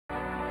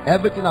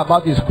Everything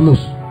about is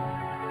close.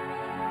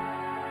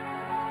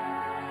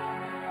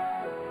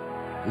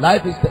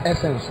 Life is the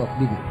essence of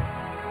living.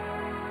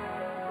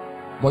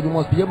 But you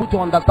must be able to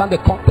understand the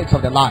context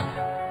of the life.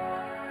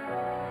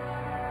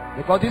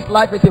 Because this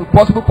life is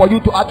impossible for you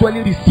to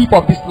actually receive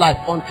of this life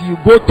until you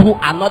go through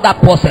another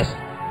process,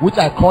 which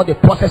I call the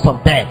process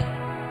of death.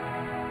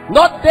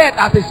 Not death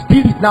as a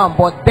spirit now,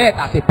 but death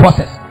as a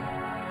process.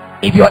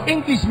 If your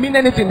English means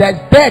anything, there's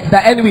death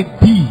that ends with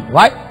D,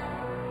 right?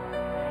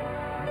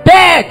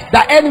 Death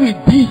that ends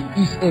with D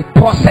is a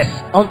process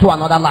onto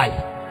another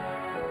life.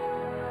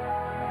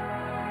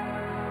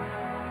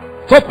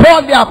 So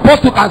Paul the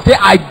apostle can say,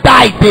 I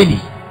die daily.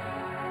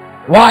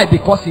 Why?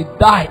 Because he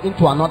died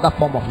into another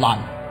form of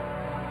life.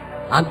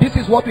 And this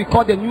is what we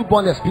call the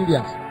newborn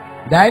experience.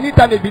 That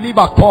anytime a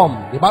believer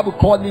comes, the Bible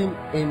calls him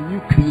a new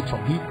creature.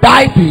 He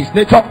died to his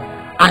nature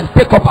and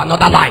take up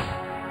another life.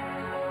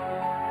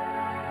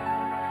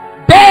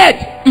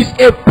 Death is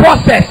a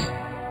process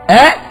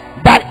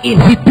that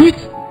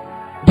inhibits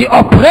the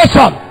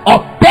operation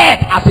of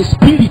death as a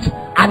spirit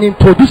and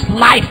introduce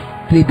life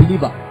to a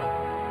believer.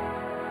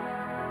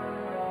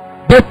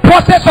 The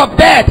process of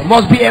death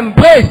must be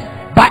embraced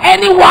by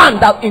anyone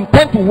that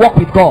intends to walk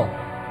with God.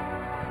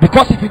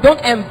 Because if you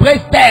don't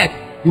embrace death,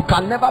 you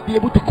can never be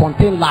able to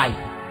contain life.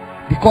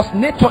 Because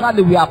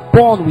naturally we are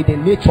born with the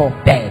nature of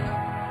death.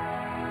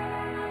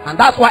 And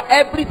that's why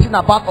everything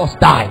about us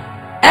dies.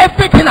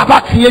 Everything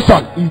about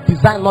creation is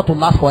designed not to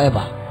last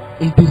forever.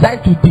 It's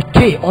designed to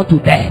decay unto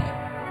death.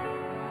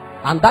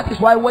 And that is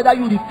why whether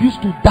you refuse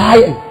to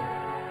die,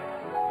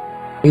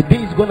 a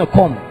day is going to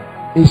come.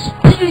 A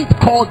spirit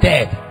called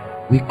death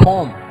will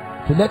come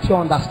to let you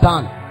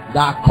understand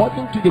that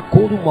according to the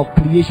code of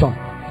creation,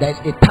 there is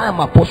a time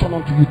apportioned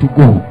unto you to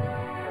go.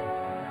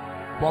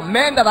 For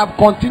men that have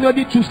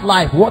continually choose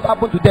life, what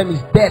happened to them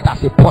is death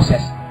as a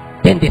process.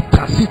 Then they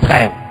transit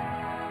realm.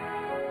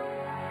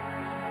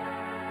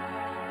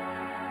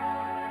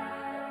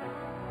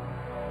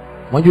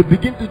 When you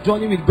begin to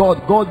journey with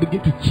God, God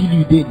begins to kill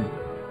you daily.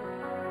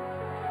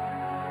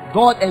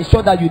 God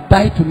ensures that you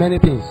die to many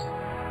things.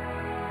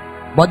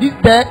 But this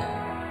death,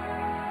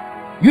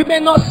 you may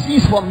not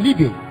cease from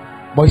living,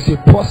 but it's a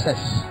process.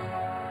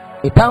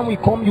 A time will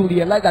come, you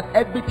realize that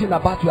everything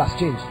about you has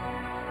changed.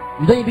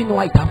 You don't even know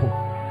why it happened.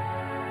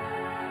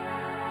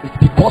 It's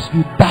because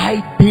you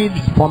die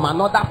daily from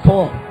another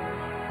form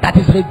that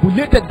is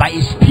regulated by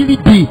a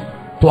spirit being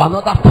to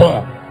another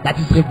form that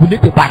is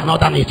regulated by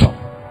another nature.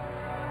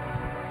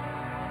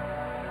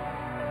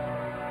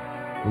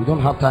 We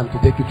don't have time to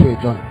take you through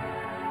a journey.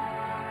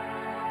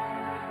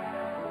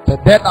 The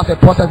death as a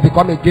process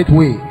becomes a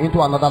gateway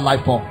into another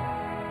life form.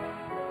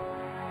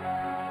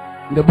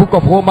 In the book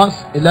of Romans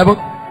 8:11,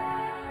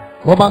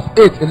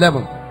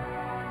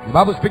 the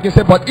Bible speaking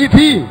says, but if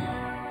he,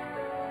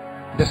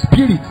 the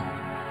spirit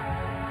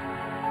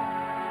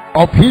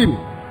of him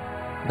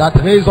that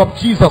raised up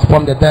Jesus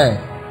from the dead,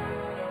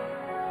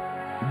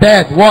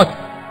 what?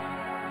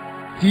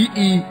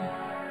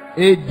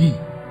 T-E-A-D,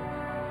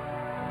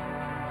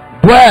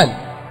 dwell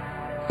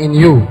in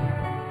you,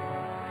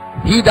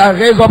 he that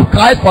raised up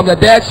Christ from the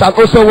dead shall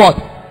also what?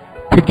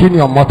 Quicken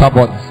your mortal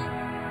bodies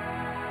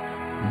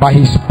by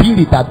his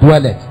spirit that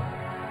dwelleth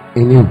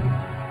in you.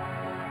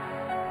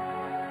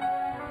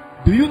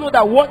 Do you know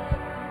that what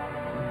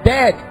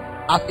death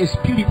as a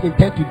spirit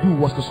intended to do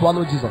was to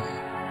swallow Jesus?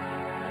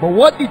 But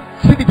what the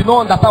spirit did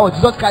not understand was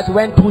Jesus Christ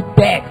went through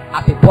death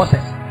as a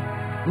process,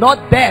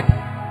 not death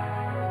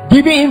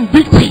giving him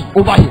victory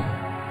over him.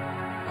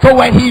 So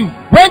when he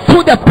went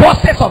through the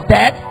process of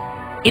death,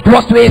 it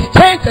was to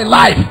exchange a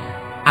life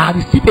and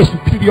receive a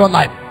superior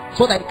life,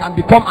 so that he can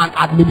become an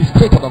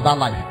administrator of that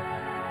life.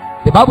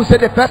 The Bible said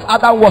the first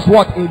Adam was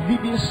what? A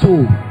living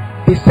soul.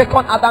 The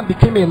second Adam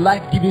became a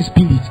life-giving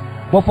spirit.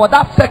 But for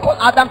that second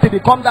Adam to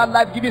become that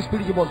life-giving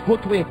spirit, he must go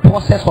through a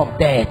process of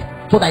death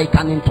so that he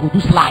can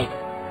introduce life.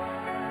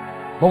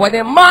 But when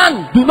a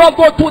man do not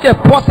go through the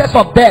process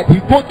of death,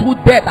 he go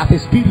through death as a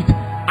spirit.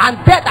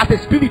 And death as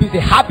a spirit is a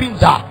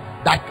harbinger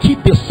that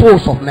keeps the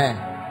souls of men.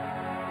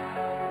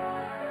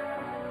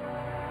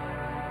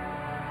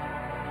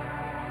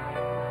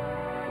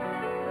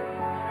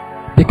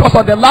 Because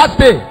on the last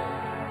day,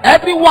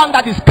 everyone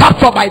that is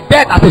captured by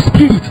death as a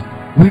spirit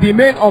will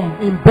remain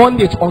in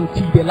bondage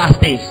until the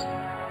last days.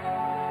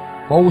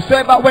 But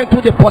whosoever went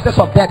through the process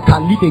of death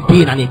can live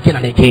again and again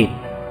and again.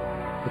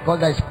 Because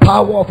there is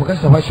power of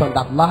resurrection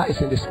that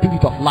lies in the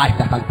spirit of life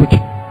that can quicken.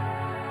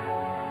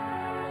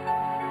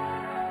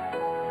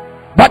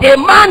 But a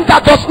man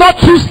that does not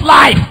choose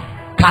life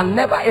can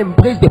never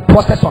embrace the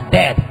process of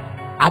death.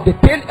 At the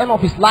tail end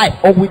of his life,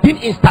 or within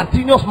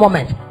instantaneous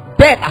moments,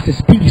 death as a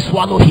spirit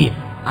swallow him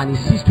and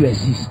he ceases to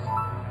exist.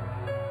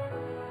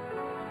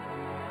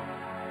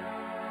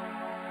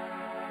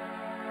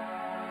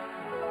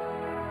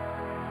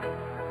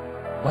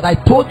 But I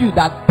told you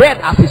that death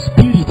as a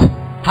spirit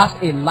has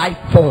a life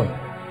form,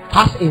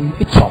 has a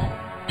nature,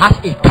 has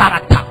a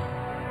character.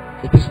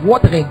 It is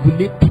what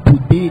regulates people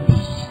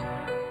daily,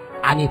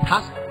 and it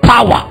has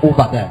power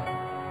over them.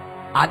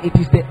 And it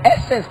is the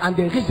essence and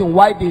the reason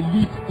why they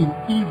live in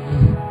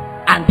evil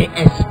and they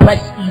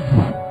express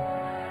evil.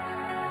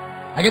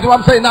 I get what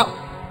I'm saying now.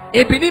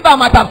 A believer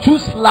might have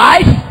chosen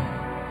life,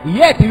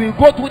 yet he will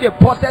go through the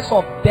process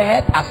of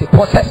death as a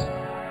process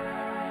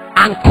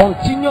and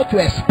continue to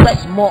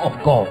express more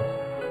of God.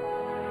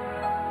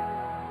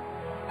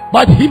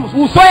 But him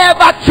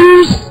whosoever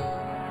choose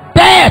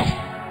death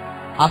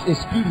as a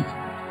spirit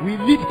will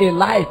live a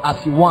life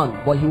as he wants,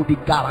 but he will be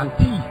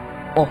guaranteed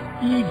of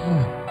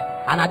evil.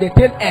 And at the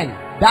tail end,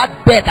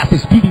 that death as a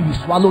spirit will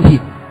swallow him.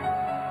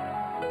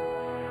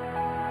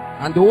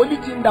 And the only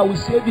thing that will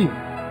save him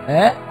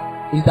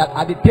is that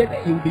at the tail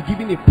end he will be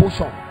given a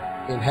portion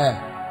in hell.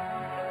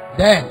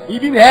 Then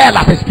even hell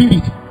as a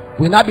spirit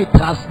will not be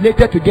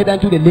translated together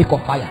into the lake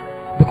of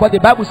fire, because the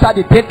Bible said at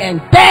the tail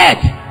end,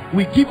 death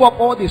will give up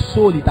all the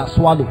soul it has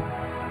swallowed.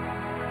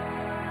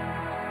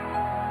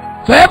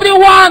 So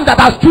everyone that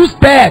has chosen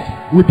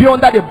death will be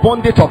under the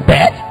bondage of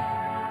death,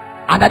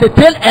 and at the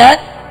tail end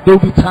they will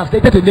be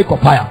translated to the lake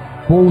of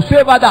fire. But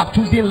whosoever that have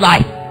chosen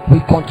life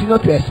will continue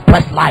to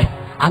express life,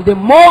 and the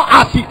more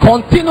as he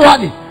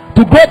continually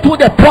to go through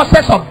the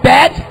process of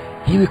death,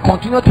 he will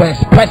continue to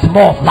express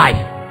more of life.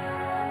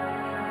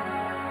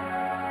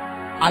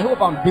 I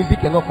hope I'm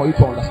basic enough for you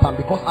to understand,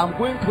 because I'm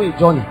going through a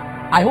journey.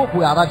 I hope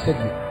we arrive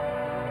safely.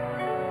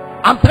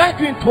 I'm trying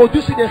to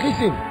introduce you the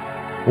reason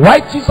why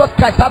Jesus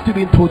Christ had to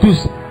be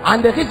introduced,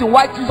 and the reason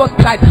why Jesus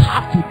Christ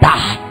had to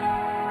die.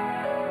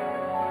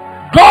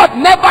 God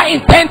never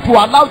intended to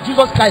allow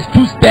Jesus Christ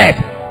to choose death,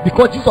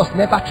 because Jesus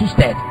never chose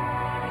death.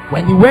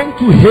 When he went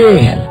to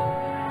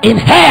hell, in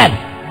hell,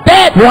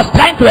 death was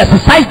trying to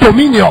exercise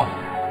dominion,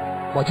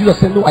 but Jesus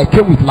said, no, I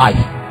came with life.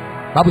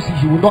 The Bible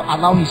says he will not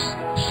allow his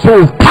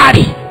soul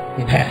tarry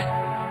in hell.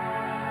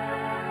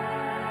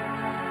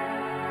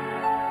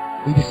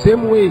 In the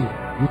same way,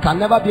 you can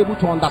never be able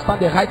to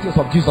understand the writings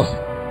of Jesus.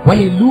 When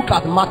he looked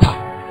at Martha,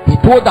 he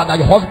told her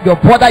that your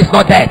brother is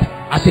not dead,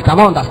 and she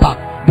cannot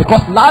understand,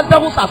 because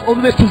Lazarus has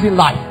always chosen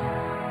life.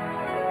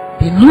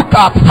 He looked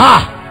at her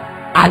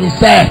and he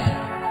said,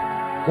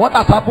 what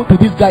has happened to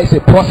this guy is a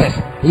process.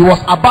 He was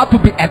about to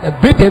be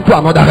elevated into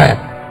another realm.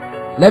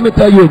 Let me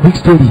tell you a big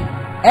story.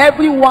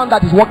 Everyone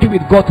that is working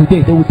with God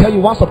today, they will tell you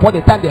once upon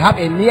a time they have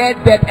a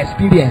near-death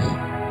experience.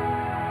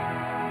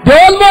 They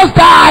almost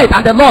died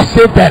and the Lord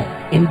saved them.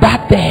 In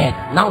that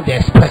death, now they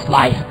express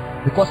life.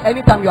 Because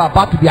anytime you are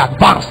about to be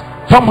advanced,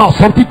 somehow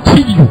something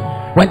kills you.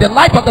 When the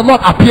light of the Lord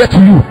appears to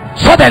you,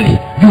 suddenly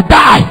you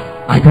die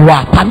and you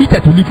are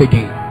permitted to live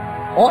again.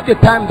 All the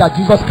time that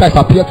Jesus Christ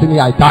appeared to me,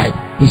 I died.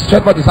 He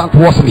stretched out his hand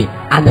towards me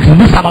and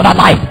released another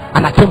life,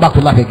 and I came back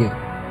to life again.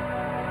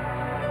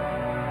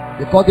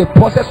 Because the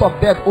process of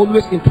death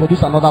always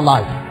introduces another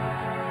life.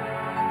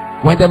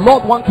 When the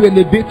Lord wants to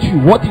elevate you,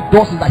 what he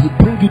does is that he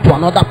brings you to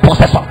another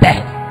process of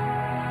death.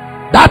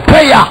 That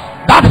prayer,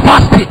 that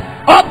fasting,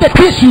 all the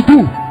things you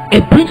do,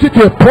 it brings you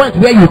to a point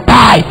where you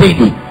die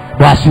daily.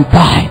 But as you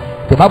die,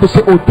 the Bible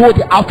says, although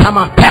the outer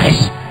man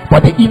perish,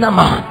 but the inner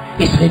man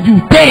is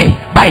renewed day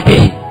by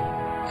day.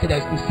 So there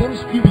is the same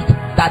spirit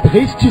that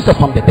raised Jesus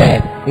from the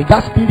dead. If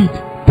that spirit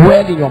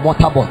dwell in your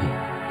mortal body,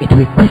 it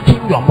will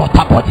quicken your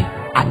mortal body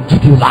and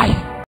give you life.